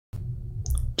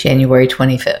January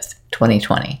 25th,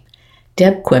 2020.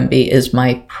 Deb Quimby is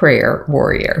my prayer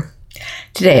warrior.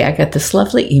 Today I got this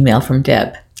lovely email from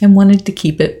Deb and wanted to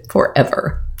keep it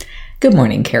forever. Good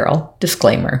morning, Carole.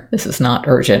 Disclaimer, this is not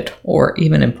urgent or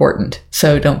even important,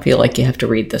 so don't feel like you have to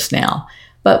read this now.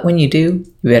 But when you do,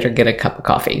 you better get a cup of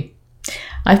coffee.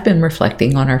 I've been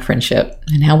reflecting on our friendship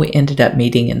and how we ended up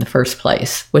meeting in the first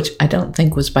place, which I don't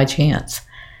think was by chance.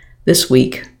 This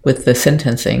week, with the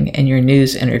sentencing and your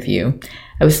news interview,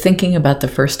 I was thinking about the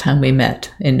first time we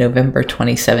met in November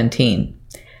 2017.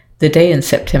 The day in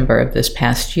September of this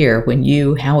past year when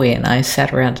you, Howie, and I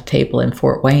sat around a table in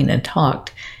Fort Wayne and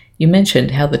talked, you mentioned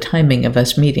how the timing of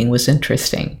us meeting was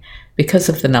interesting because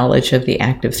of the knowledge of the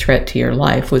active threat to your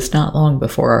life was not long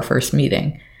before our first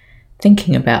meeting.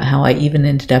 Thinking about how I even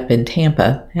ended up in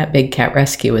Tampa at Big Cat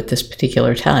Rescue at this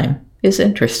particular time is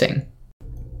interesting.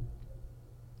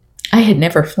 I had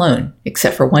never flown,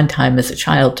 except for one time as a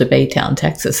child to Baytown,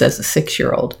 Texas as a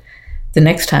 6-year-old. The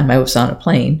next time I was on a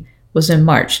plane was in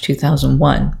March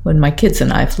 2001, when my kids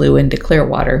and I flew into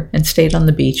Clearwater and stayed on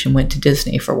the beach and went to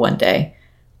Disney for one day.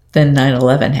 Then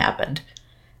 9/11 happened.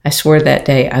 I swore that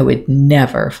day I would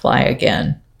never fly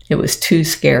again. It was too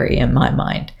scary in my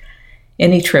mind.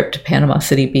 Any trip to Panama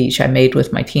City Beach I made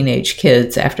with my teenage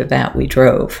kids after that we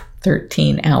drove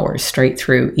 13 hours straight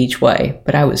through each way,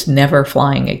 but I was never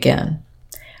flying again.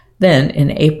 Then,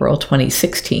 in April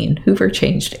 2016, Hoover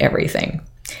changed everything.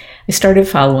 I started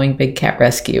following Big Cat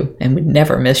Rescue and would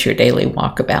never miss your daily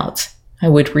walkabouts. I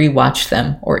would rewatch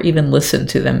them or even listen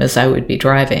to them as I would be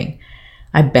driving.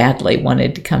 I badly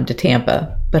wanted to come to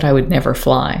Tampa, but I would never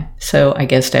fly, so I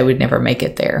guessed I would never make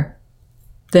it there.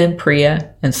 Then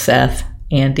Priya and Seth,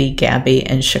 Andy, Gabby,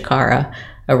 and Shakara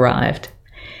arrived.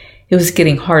 It was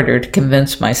getting harder to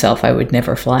convince myself I would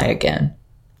never fly again.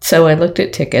 So I looked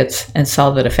at tickets and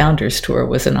saw that a founder's tour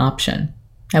was an option.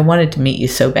 I wanted to meet you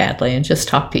so badly and just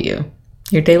talk to you.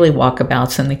 Your daily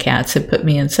walkabouts and the cats had put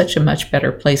me in such a much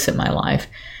better place in my life,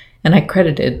 and I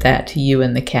credited that to you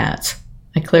and the cats.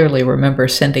 I clearly remember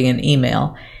sending an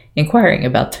email inquiring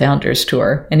about the founder's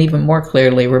tour, and even more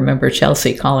clearly remember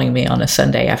Chelsea calling me on a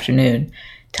Sunday afternoon,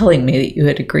 telling me that you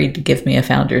had agreed to give me a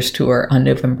founder's tour on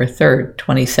November 3rd,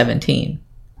 2017.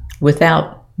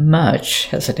 Without much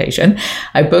hesitation,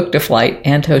 I booked a flight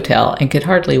and hotel and could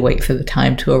hardly wait for the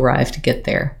time to arrive to get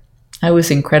there. I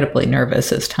was incredibly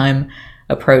nervous as time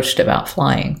approached about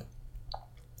flying.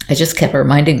 I just kept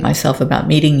reminding myself about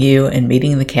meeting you and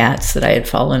meeting the cats that I had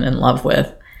fallen in love with.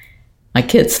 My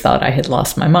kids thought I had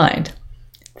lost my mind.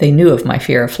 They knew of my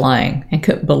fear of flying and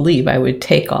couldn't believe I would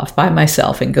take off by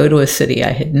myself and go to a city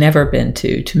I had never been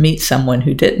to meet someone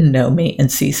who didn't know me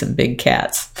and see some big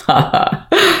cats.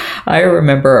 I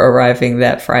remember arriving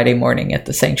that Friday morning at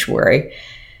the sanctuary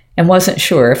and wasn't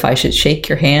sure if I should shake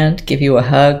your hand, give you a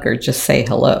hug, or just say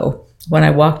hello. When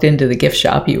I walked into the gift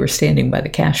shop, you were standing by the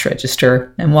cash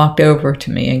register and walked over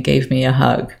to me and gave me a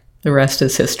hug. The rest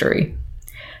is history.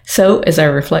 So, as I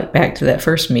reflect back to that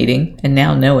first meeting, and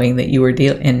now knowing that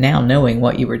knowing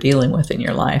what you were dealing with in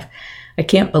your life, I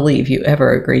can't believe you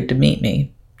ever agreed to meet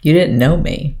me. You didn't know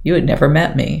me. You had never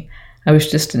met me. I was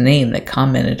just a name that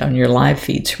commented on your live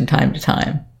feeds from time to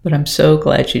time. But I'm so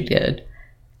glad you did.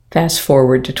 Fast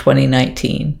forward to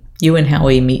 2019. You and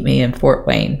Howie meet me in Fort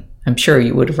Wayne. I'm sure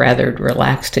you would have rather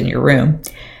relaxed in your room.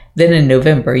 Then in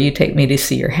November, you take me to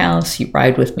see your house, you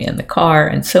ride with me in the car,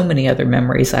 and so many other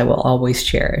memories I will always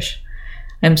cherish.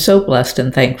 I'm so blessed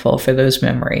and thankful for those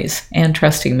memories, and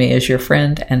trusting me as your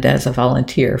friend and as a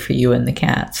volunteer for you and the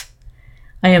cats.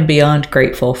 I am beyond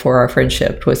grateful for our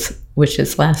friendship, which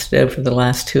has lasted over the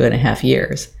last 2.5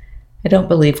 years. I don't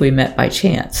believe we met by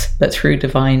chance, but through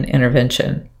divine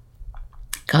intervention.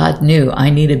 God knew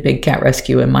I needed Big Cat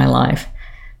Rescue in my life,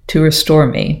 to restore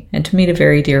me, and to meet a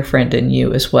very dear friend in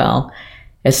you as well,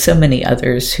 as so many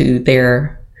others who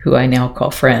I now call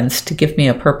friends, to give me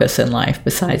a purpose in life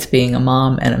besides being a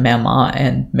mom and a mama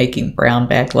and making brown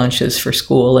bag lunches for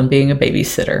school and being a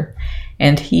babysitter.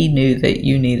 And he knew that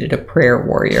you needed a prayer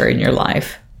warrior in your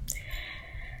life.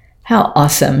 How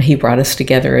awesome he brought us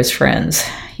together as friends.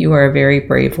 You are a very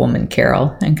brave woman,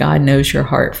 Carole, and God knows your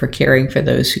heart for caring for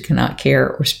those who cannot care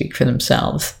or speak for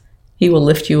themselves. He will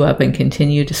lift you up and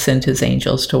continue to send his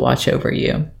angels to watch over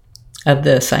you. Of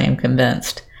this, I am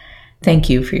convinced. Thank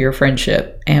you for your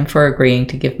friendship and for agreeing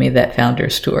to give me that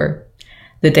founder's tour.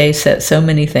 The day set so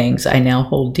many things I now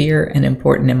hold dear and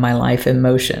important in my life in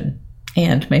motion,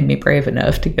 and made me brave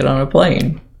enough to get on a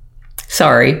plane.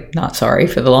 Not sorry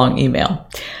for the long email.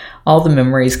 All the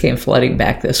memories came flooding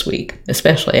back this week,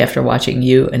 especially after watching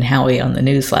you and Howie on the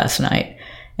news last night,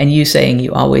 and you saying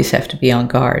you always have to be on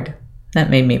guard. That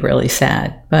made me really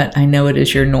sad, but I know it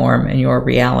is your norm and your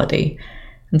reality.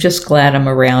 I'm just glad I'm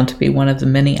around to be one of the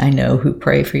many I know who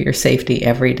pray for your safety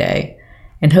every day,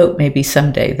 and hope maybe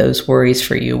someday those worries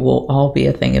for you will all be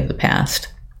a thing of the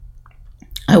past.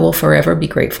 I will forever be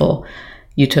grateful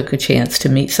you took a chance to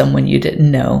meet someone you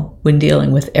didn't know when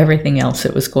dealing with everything else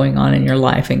that was going on in your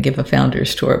life and give a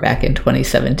founder's tour back in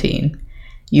 2017.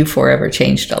 You forever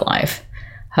changed a life.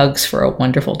 Hugs for a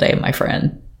wonderful day, my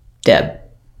friend. Deb.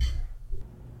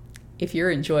 If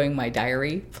you're enjoying my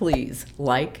diary, please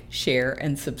like, share,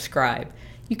 and subscribe.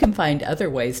 You can find other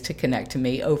ways to connect to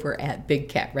me over at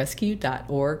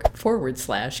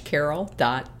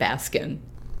bigcatrescue.org/Carole.Baskin.